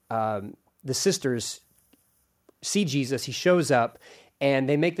 how the sisters see Jesus. He shows up, and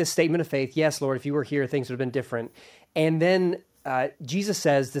they make this statement of faith. Yes, Lord, if you were here, things would have been different. And then Jesus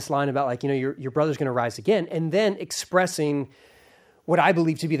says this line about your brother's going to rise again, and then expressing what I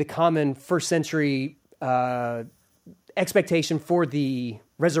believe to be the common first century expectation for the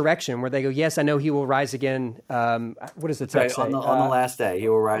resurrection, where they go, yes, I know he will rise again. What does the text say? On the last day, he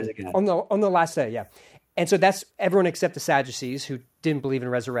will rise again. On the last day, yeah. And so that's everyone except the Sadducees, who didn't believe in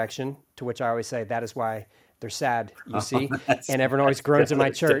resurrection, to which I always say that is why they're sad, you see. And everyone always groans in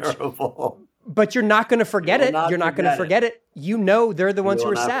my church. Terrible. But you're not going to forget it. You're not going to forget it. They're the ones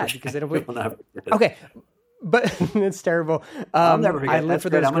who are sad because they don't believe. Okay, but it's terrible. I'll never forget. I live for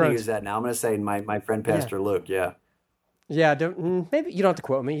those. I'm going to use that now. I'm going to say my friend Pastor Luke. Yeah. Yeah. Maybe you don't have to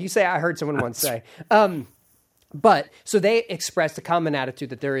quote me. You say I heard someone once say. But so they express the common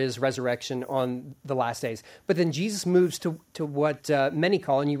attitude that there is resurrection on the last days. But then Jesus moves to what many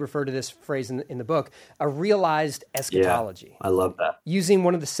call, and you refer to this phrase in the book, a realized eschatology. Yeah, I love that. Using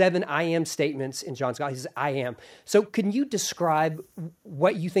one of the 7 I am statements in John's Gospel. He says, I am. So can you describe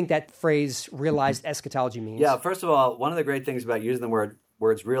what you think that phrase realized eschatology means? Yeah, first of all, one of the great things about using the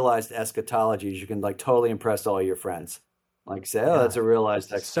words realized eschatology is you can totally impress all your friends. Say, that's a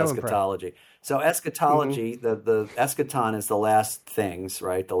realized eschatology. So eschatology, the eschaton is the last things,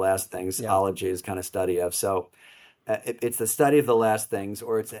 right? The last things. Ology is kind of study of. So it's the study of the last things,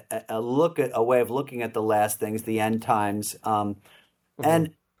 or it's a way of looking at the last things, the end times.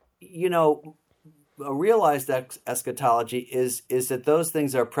 And, a realized eschatology is that those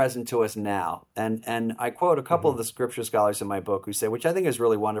things are present to us now. And I quote a couple of the scripture scholars in my book who say, which I think is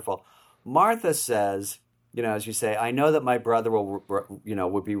really wonderful. Martha says, as you say, I know that my brother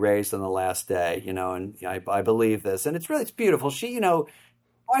would be raised on the last day, and I believe this. And it's beautiful. She,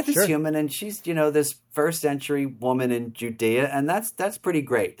 Martha's human, and she's, this first century woman in Judea. And that's pretty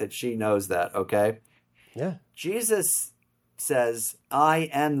great that she knows that. Okay. Yeah. Jesus says, I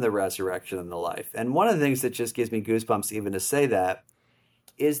am the resurrection and the life. And one of the things that just gives me goosebumps even to say that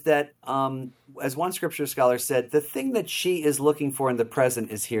is that, as one scripture scholar said, the thing that she is looking for in the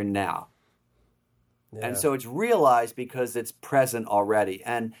present is here now. Yeah. And so it's realized because it's present already.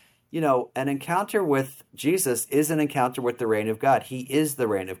 And, an encounter with Jesus is an encounter with the reign of God. He is the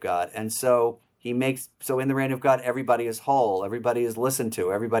reign of God. And so in the reign of God, everybody is whole, everybody is listened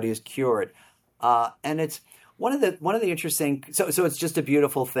to, everybody is cured. And it's one of the interesting, so it's just a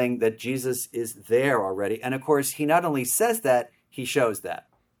beautiful thing that Jesus is there already. And of course, he not only says that, he shows that,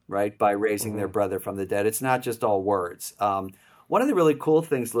 right, by raising their brother from the dead. It's not just all words. One of the really cool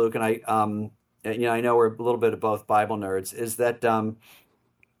things, Luke, and I know we're a little bit of both Bible nerds, is that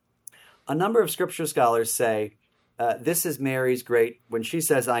a number of scripture scholars say this is Mary's great, when she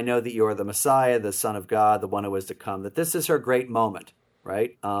says, I know that you are the Messiah, the Son of God, the one who is to come, that this is her great moment,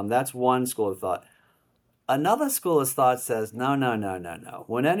 right? That's one school of thought. Another school of thought says, no.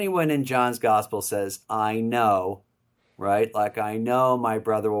 When anyone in John's gospel says, I know, right? Like, I know my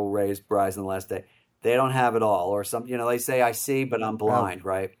brother will rise in the last day. They don't have it all. Or some, they say, I see, but I'm blind,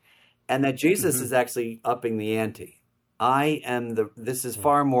 right? And that Jesus is actually upping the ante. This is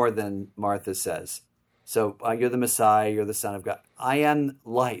far more than Martha says. So you're the Messiah, you're the Son of God. I am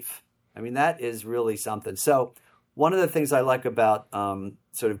life. I mean, that is really something. So one of the things I like about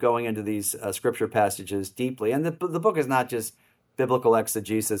sort of going into these scripture passages deeply, and the book is not just biblical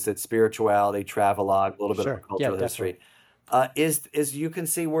exegesis, it's spirituality, travelogue, a little bit of cultural history, is you can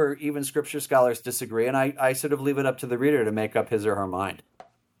see where even scripture scholars disagree, and I sort of leave it up to the reader to make up his or her mind.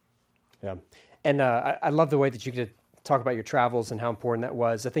 Yeah, and I love the way that you could talk about your travels and how important that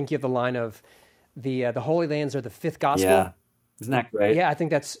was. I think you have the line of the Holy Lands are the fifth gospel. Yeah, isn't that great? Yeah, I think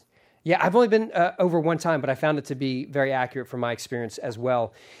that's... Yeah, I've only been over one time, but I found it to be very accurate from my experience as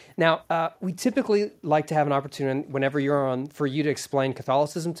well. Now, we typically like to have an opportunity whenever you're on for you to explain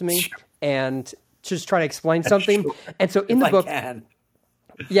Catholicism to me and just try to explain something. Sure. And so in the book, can.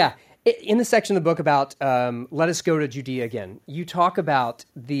 Yeah, in the section of the book about let us go to Judea again, you talk about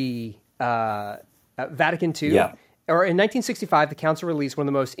the Vatican II. Yeah. Or in 1965, the Council released one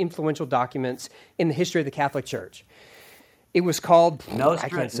of the most influential documents in the history of the Catholic Church. It was called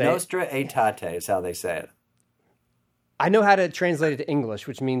Nostra Aetate is how they say it. I know how to translate it to English,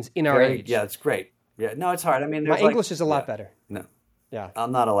 which means in our age. Yeah, it's great. Yeah, no, it's hard. I mean, my English is a lot better. No, yeah,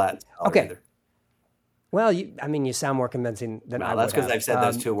 I'm not a Latin scholar either. Well, you sound more convincing than I would. That's because I've said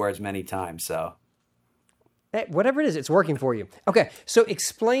those two words many times. So, whatever it is, it's working for you. Okay, so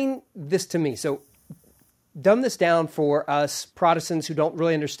explain this to me. So, dumb this down for us Protestants who don't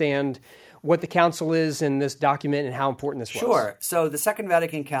really understand what the council is in this document and how important this was. Sure. So the Second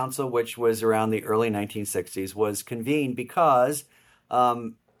Vatican Council, which was around the early 1960s, was convened because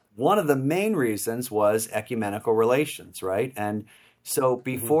one of the main reasons was ecumenical relations, right? And so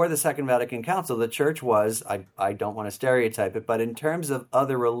before the Second Vatican Council, the church was, I don't want to stereotype it, but in terms of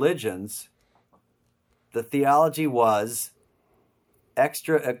other religions, the theology was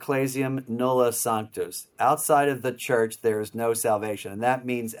extra ecclesiam nulla sanctus. Outside of the church, there is no salvation. And that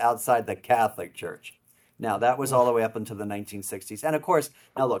means outside the Catholic Church. Now, that was all the way up into the 1960s. And of course,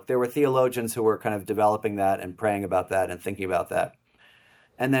 now look, there were theologians who were kind of developing that and praying about that and thinking about that.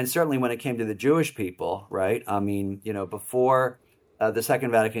 And then certainly when it came to the Jewish people, right? I mean, before the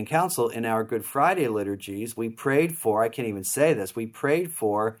Second Vatican Council, in our Good Friday liturgies, we prayed for, I can't even say this, we prayed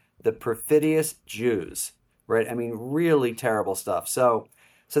for the perfidious Jews. Right? I mean, really terrible stuff. So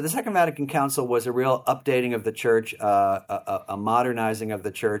the Second Vatican Council was a real updating of the church, a modernizing of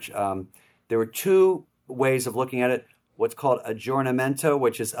the church. There were two ways of looking at it. What's called aggiornamento,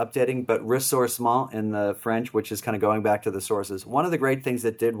 which is updating, but ressourcement in the French, which is kind of going back to the sources. One of the great things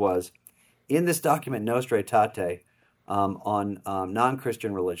it did was, in this document, Nostra Aetate, on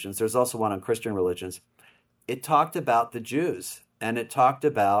non-Christian religions, there's also one on Christian religions, it talked about the Jews, and it talked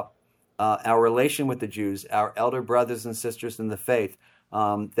about our relation with the Jews, our elder brothers and sisters in the faith,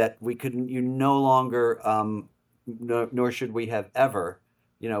 that we couldn't, no longer, nor should we have ever,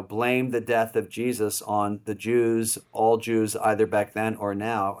 blamed the death of Jesus on the Jews, all Jews, either back then or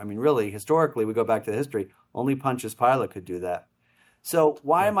now. I mean, really, historically, we go back to the history, only Pontius Pilate could do that. So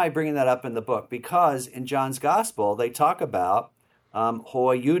why am I bringing that up in the book? Because in John's Gospel, they talk about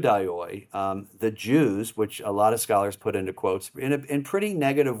hoi Judaioi, the Jews, which a lot of scholars put into quotes, in pretty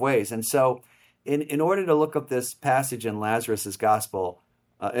negative ways. And so in order to look up this passage in Lazarus' Gospel,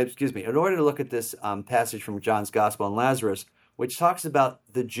 in order to look at this passage from John's Gospel in Lazarus, which talks about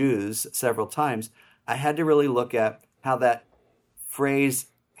the Jews several times, I had to really look at how that phrase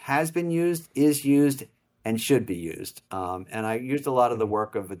has been used, is used, and should be used. And I used a lot of the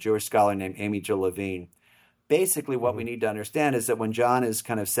work of a Jewish scholar named Amy Jill Levine. Basically, what we need to understand is that when John is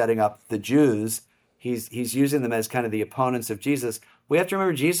kind of setting up the Jews, he's using them as kind of the opponents of Jesus. We have to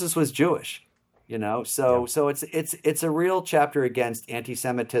remember Jesus was Jewish, So it's a real chapter against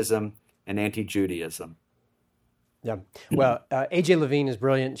anti-Semitism and anti-Judaism. Yeah. Well, AJ Levine is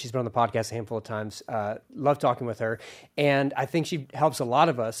brilliant. She's been on the podcast a handful of times. Love talking with her, and I think she helps a lot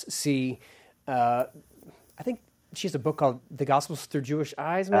of us see. I think she has a book called "The Gospels Through Jewish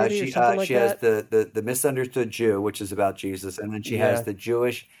Eyes," maybe, or something like that. She has the Misunderstood Jew, which is about Jesus, and then she has the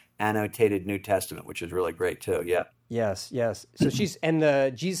Jewish annotated New Testament, which is really great too. Yeah. Yes. So she's and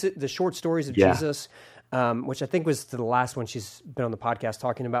the short stories of Jesus, which I think was the last one she's been on the podcast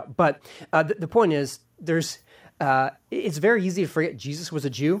talking about. But the point is, it's very easy to forget Jesus was a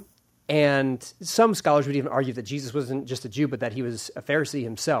Jew. And some scholars would even argue that Jesus wasn't just a Jew, but that he was a Pharisee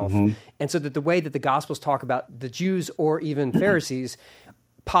himself. And so that the way that the Gospels talk about the Jews or even Pharisees,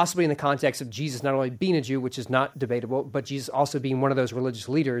 possibly in the context of Jesus not only being a Jew, which is not debatable, but Jesus also being one of those religious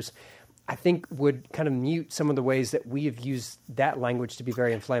leaders, I think would kind of mute some of the ways that we have used that language to be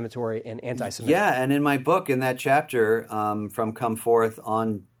very inflammatory and anti-Semitic. Yeah, and in my book, in that chapter from Come Forth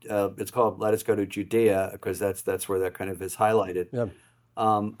on, it's called Let Us Go to Judea, because that's where that kind of is highlighted. Yeah.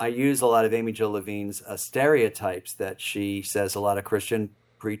 I use a lot of Amy Jill Levine's stereotypes that she says a lot of Christian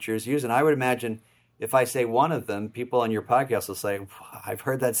preachers use. And I would imagine if I say one of them, people on your podcast will say, I've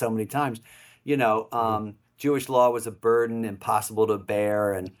heard that so many times. Jewish law was a burden impossible to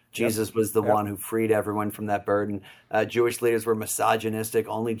bear, and Jesus was the one who freed everyone from that burden. Jewish leaders were misogynistic.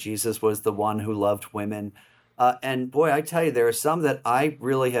 Only Jesus was the one who loved women. And boy, I tell you, there are some that I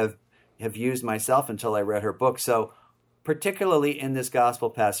really have used myself until I read her book. So particularly in this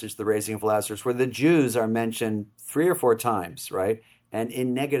gospel passage, the raising of Lazarus, where the Jews are mentioned 3 or 4 times, right? And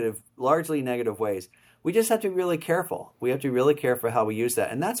in largely negative ways. We just have to be really careful. We have to be really careful how we use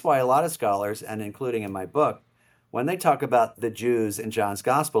that. And that's why a lot of scholars, and including in my book, when they talk about the Jews in John's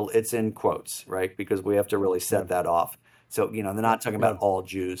gospel, it's in quotes, right? Because we have to really set that off. So, they're not talking about all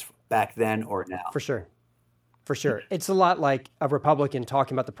Jews back then or now. For sure. It's a lot like a Republican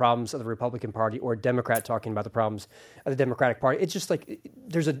talking about the problems of the Republican Party or a Democrat talking about the problems of the Democratic Party. It's just like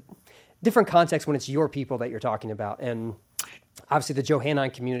there's a different context when it's your people that you're talking about. And obviously the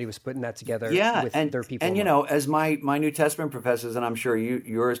Johannine community was putting that together with their people. And, as my New Testament professors, and I'm sure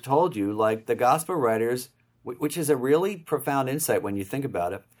yours told you, like the gospel writers, which is a really profound insight when you think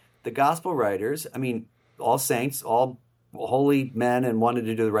about it, the gospel writers, I mean, all saints, all holy men and wanted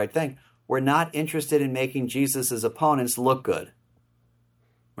to do the right thing, were not interested in making Jesus' opponents look good,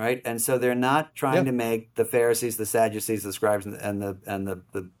 right? And so they're not trying to make the Pharisees, the Sadducees, the scribes, and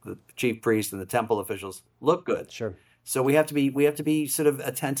the chief priests and the temple officials look good. Sure. So we have to be sort of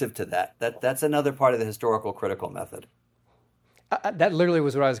attentive to that. That's another part of the historical critical method. That literally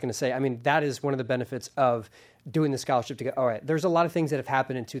was what I was going to say. I mean, that is one of the benefits of doing the scholarship to go, all right, there's a lot of things that have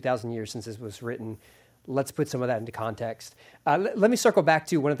happened in 2,000 years since this was written. Let's put some of that into context. Let me circle back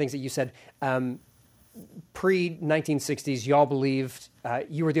to one of the things that you said. Pre-1960s, y'all believed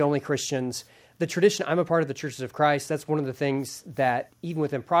you were the only Christians. The tradition, I'm a part of the Churches of Christ. That's one of the things that even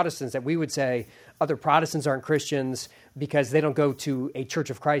within Protestants that we would say other Protestants aren't Christians because they don't go to a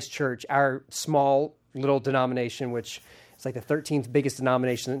Church of Christ church, our small little denomination, which is like the 13th biggest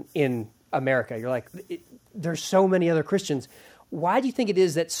denomination in America. You're like, there's so many other Christians. Why do you think it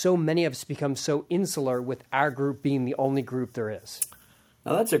is that so many of us become so insular with our group being the only group there is?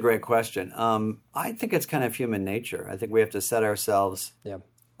 Now, that's a great question. I think it's kind of human nature. I think we have to set ourselves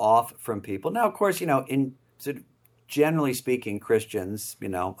off from people. Now, of course, generally speaking, Christians,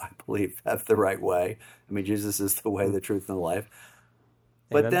 I believe, have the right way. I mean, Jesus is the way, the truth, and the life.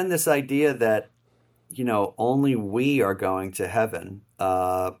 But then this idea that, only we are going to heaven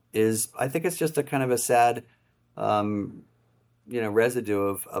I think it's just a kind of a sad residue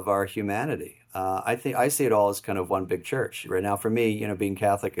of our humanity. I see it all as kind of one big church. Right now, for me, being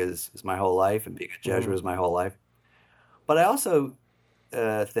Catholic is my whole life, and being a Jesuit is my whole life. But I also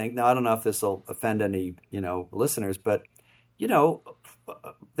think, now I don't know if this will offend any, listeners, but,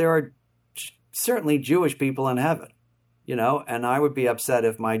 there are certainly Jewish people in heaven, and I would be upset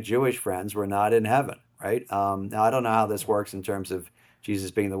if my Jewish friends were not in heaven, right? Now, I don't know how this works in terms of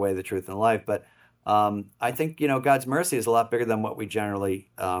Jesus being the way, the truth, and the life, but I think, God's mercy is a lot bigger than what we generally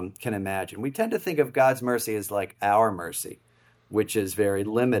can imagine. We tend to think of God's mercy as like our mercy, which is very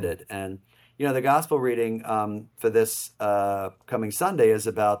limited. And, the gospel reading for this coming Sunday is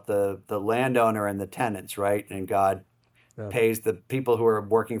about the landowner and the tenants, right? And God pays the people who are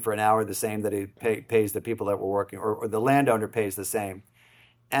working for an hour the same that he pays the people that were working, or the landowner pays the same.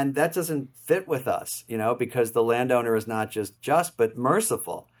 And that doesn't fit with us, because the landowner is not just, but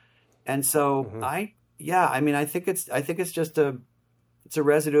merciful. And so I think it's just it's a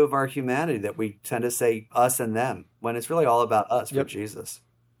residue of our humanity that we tend to say us and them when it's really all about us for Jesus.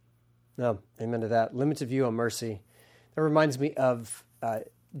 No, amen to that. Limited view on mercy. That reminds me of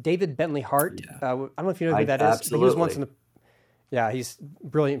David Bentley Hart. I don't know if you know who that is. Absolutely. He was once he's a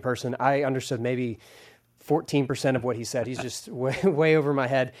brilliant person. I understood maybe 14% of what he said. He's just way over my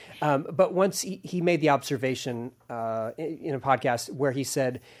head. But once he made the observation in a podcast where he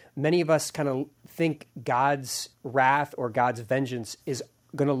said, many of us kind of think God's wrath or God's vengeance is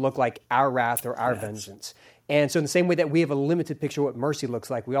going to look like our wrath or our vengeance. And so in the same way that we have a limited picture of what mercy looks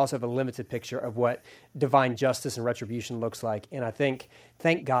like, we also have a limited picture of what divine justice and retribution looks like. And I think,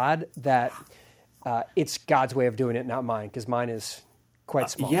 thank God that it's God's way of doing it, not mine, because mine is quite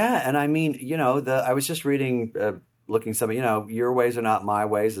small. Yeah, and I mean, I was just reading, looking some, your ways are not my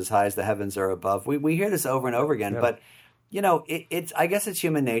ways, as high as the heavens are above. We hear this over and over again, but it's I guess it's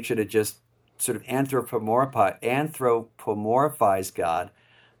human nature to just sort of anthropomorphize God.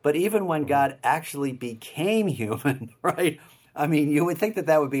 But even when God actually became human, right? I mean, you would think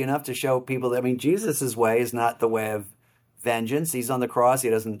that would be enough to show people that, I mean, Jesus's way is not the way of vengeance. He's on the cross. He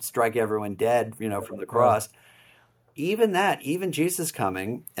doesn't strike everyone dead, from the cross. Even Jesus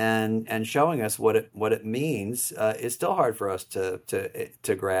coming and showing us what it means is still hard for us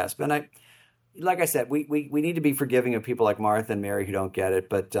to grasp. And like I said, we need to be forgiving of people like Martha and Mary who don't get it.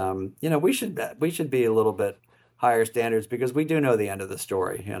 But we should be a little bit higher standards, because we do know the end of the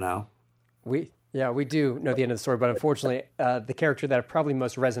story. We do know the end of the story, but unfortunately, the character that I probably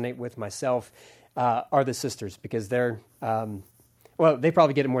most resonate with myself are the sisters, because they're they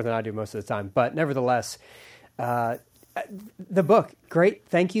probably get it more than I do most of the time. But nevertheless, the book, great,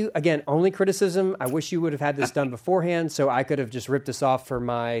 thank you. Again, only criticism. I wish you would have had this done beforehand, so I could have just ripped this off for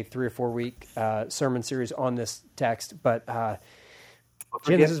my 3 or 4 week sermon series on this text. But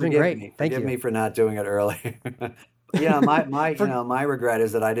Jim, this has been great. Thank you. Forgive me for not doing it earlier. My regret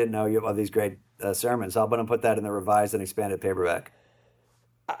is that I didn't know you of these great sermons. I'm going to put that in the revised and expanded paperback.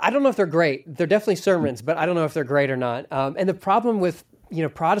 I don't know if they're great. They're definitely sermons, but I don't know if they're great or not. And the problem with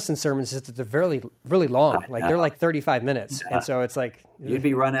Protestant sermons is that they're really, really long. Like they're like 35 minutes, and so it's like you'd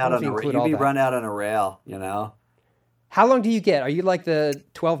be run out on a rail. How long do you get? Are you like the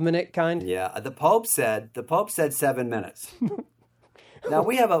 12-minute kind? Yeah, the Pope said 7 minutes. Now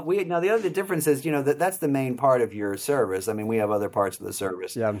the other difference is, that's the main part of your service. I mean, we have other parts of the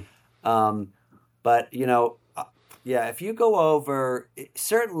service. Yeah. But if you go over,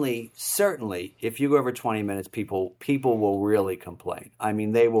 certainly, if you go over 20 minutes, people will really complain. I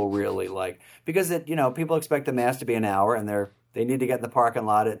mean, they will really because people expect the mass to be an hour, and they need to get in the parking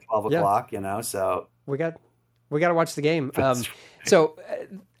lot at 12 o'clock. So we got to watch the game. So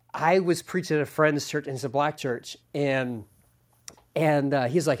I was preaching at a friend's church, and it's a black church, and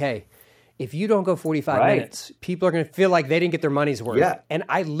he's like, hey, if you don't go 45 minutes, people are going to feel like they didn't get their money's worth. Yeah. And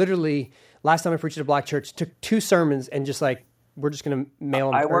I literally, last time I preached at a black church, took 2 sermons and just we're just going to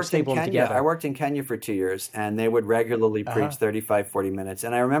mail them or staple them together. I worked in Kenya for 2 years, and they would regularly preach 35, 40 minutes.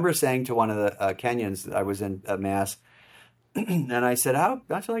 And I remember saying to one of the Kenyans, I was in a mass, and I said, how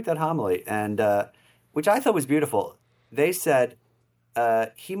don't you like that homily? And which I thought was beautiful. They said,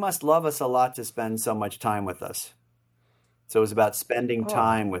 he must love us a lot to spend so much time with us. So it was about spending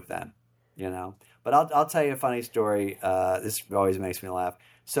time with them, But I'll tell you a funny story. This always makes me laugh.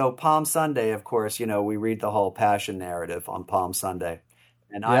 So Palm Sunday, of course, we read the whole Passion narrative on Palm Sunday.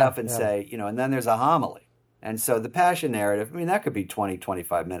 And I often say, and then there's a homily. And so the Passion narrative, I mean, that could be 20,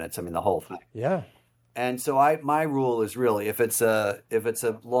 25 minutes. I mean, the whole thing. Yeah. And so my rule is really, if it's a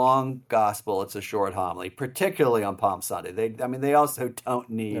long gospel, it's a short homily, particularly on Palm Sunday. They also don't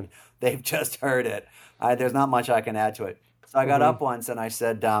need, they've just heard it. There's not much I can add to it. So I got up once and I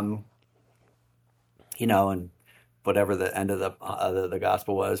said, and whatever the end of the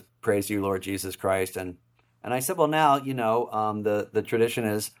gospel was, praise you, Lord Jesus Christ. And I said, well, now, the tradition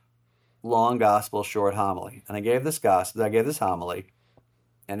is long gospel, short homily. And I gave this homily.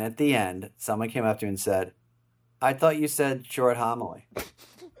 And at the end, someone came up to me and said, I thought you said short homily.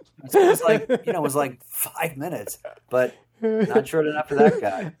 So it was like 5 minutes, but not short enough for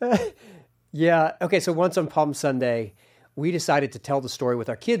that guy. Yeah. Okay. So once on Palm Sunday, we decided to tell the story with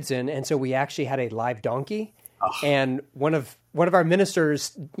our kids in, and so we actually had a live donkey. And one of our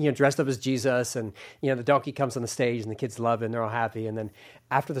ministers, dressed up as Jesus, and the donkey comes on the stage, and the kids love it, and they're all happy. And then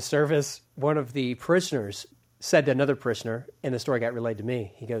after the service, one of the parishioners said to another parishioner, and the story got relayed to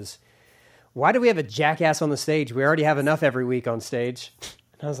me. He goes, "Why do we have a jackass on the stage? We already have enough every week on stage."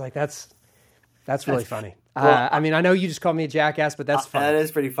 And I was like, "That's really funny." Well, I know you just called me a jackass, but that's funny. That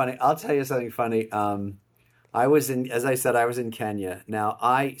is pretty funny. I'll tell you something funny. I was in Kenya. Now,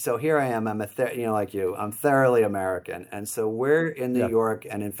 so here I am. I'm like you. I'm thoroughly American, and so we're in New York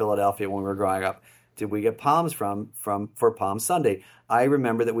and in Philadelphia when we were growing up. Did we get palms for Palm Sunday? I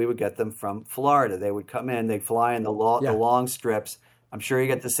remember that we would get them from Florida. They would come in. They'd fly in the long strips. I'm sure you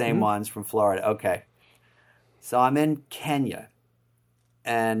get the same ones from Florida. Okay, so I'm in Kenya,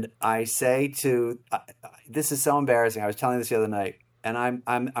 and I say this is so embarrassing. I was telling this the other night, and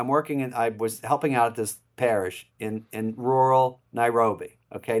I'm working, and I was helping out at this parish in rural Nairobi.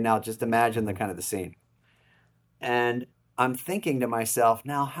 Okay, now just imagine the scene. And I'm thinking to myself,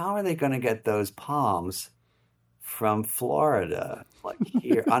 now, how are they going to get those palms from Florida, like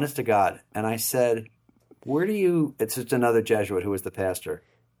here, honest to God? And I said, it's just another Jesuit who was the pastor.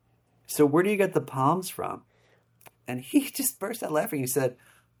 So where do you get the palms from? And he just burst out laughing. He said,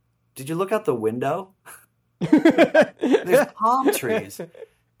 did you look out the window? There's palm trees.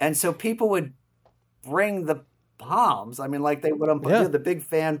 And so people would bring the palms. I mean, like they would the big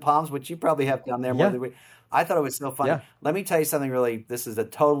fan palms, which you probably have down there more than we. I thought it was so funny. Yeah. Let me tell you something really, this is a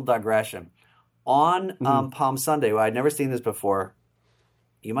total digression. On Palm Sunday, I'd never seen this before.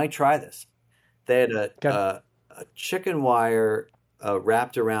 You might try this. They had a chicken wire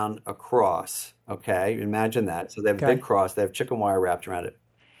wrapped around a cross. Okay, imagine that. So they have a big cross. They have chicken wire wrapped around it.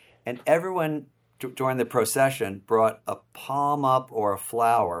 And everyone during the procession brought a palm up or a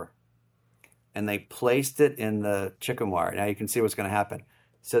flower, and they placed it in the chicken wire. Now you can see what's going to happen.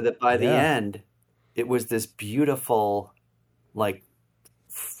 So that by the end, it was this beautiful, like,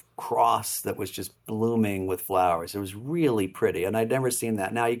 cross that was just blooming with flowers. It was really pretty, and I'd never seen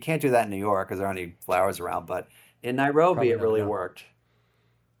that. Now, you can't do that in New York because there aren't any flowers around, but in Nairobi, it really worked.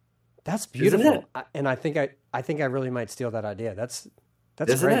 That's beautiful, and I think I really might steal that idea. That's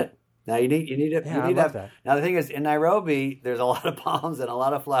Isn't great. It? Now you need it. Yeah, I love that. Now the thing is, in Nairobi, there's a lot of palms and a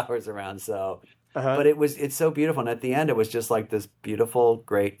lot of flowers around. So, but it's so beautiful, and at the end, it was just like this beautiful,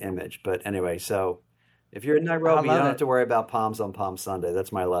 great image. But anyway, so if you're in Nairobi, you don't have to worry about palms on Palm Sunday.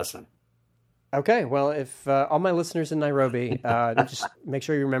 That's my lesson. Okay. Well, if all my listeners in Nairobi, just make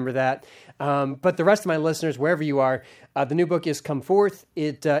sure you remember that. But the rest of my listeners, wherever you are, the new book is come forth.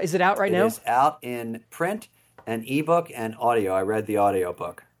 Is it out right now? It is out in print, and ebook, and audio. I read the audio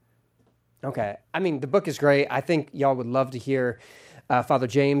book. Okay. I mean, the book is great. I think y'all would love to hear Father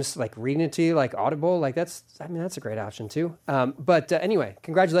James like reading it to you, like Audible. Like that's a great option too. But anyway,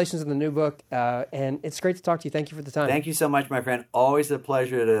 congratulations on the new book, and it's great to talk to you. Thank you for the time. Thank you so much, my friend. Always a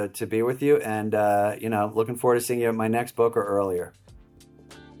pleasure to be with you, and looking forward to seeing you at my next book or earlier.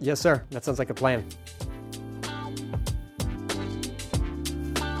 Yes, sir. That sounds like a plan.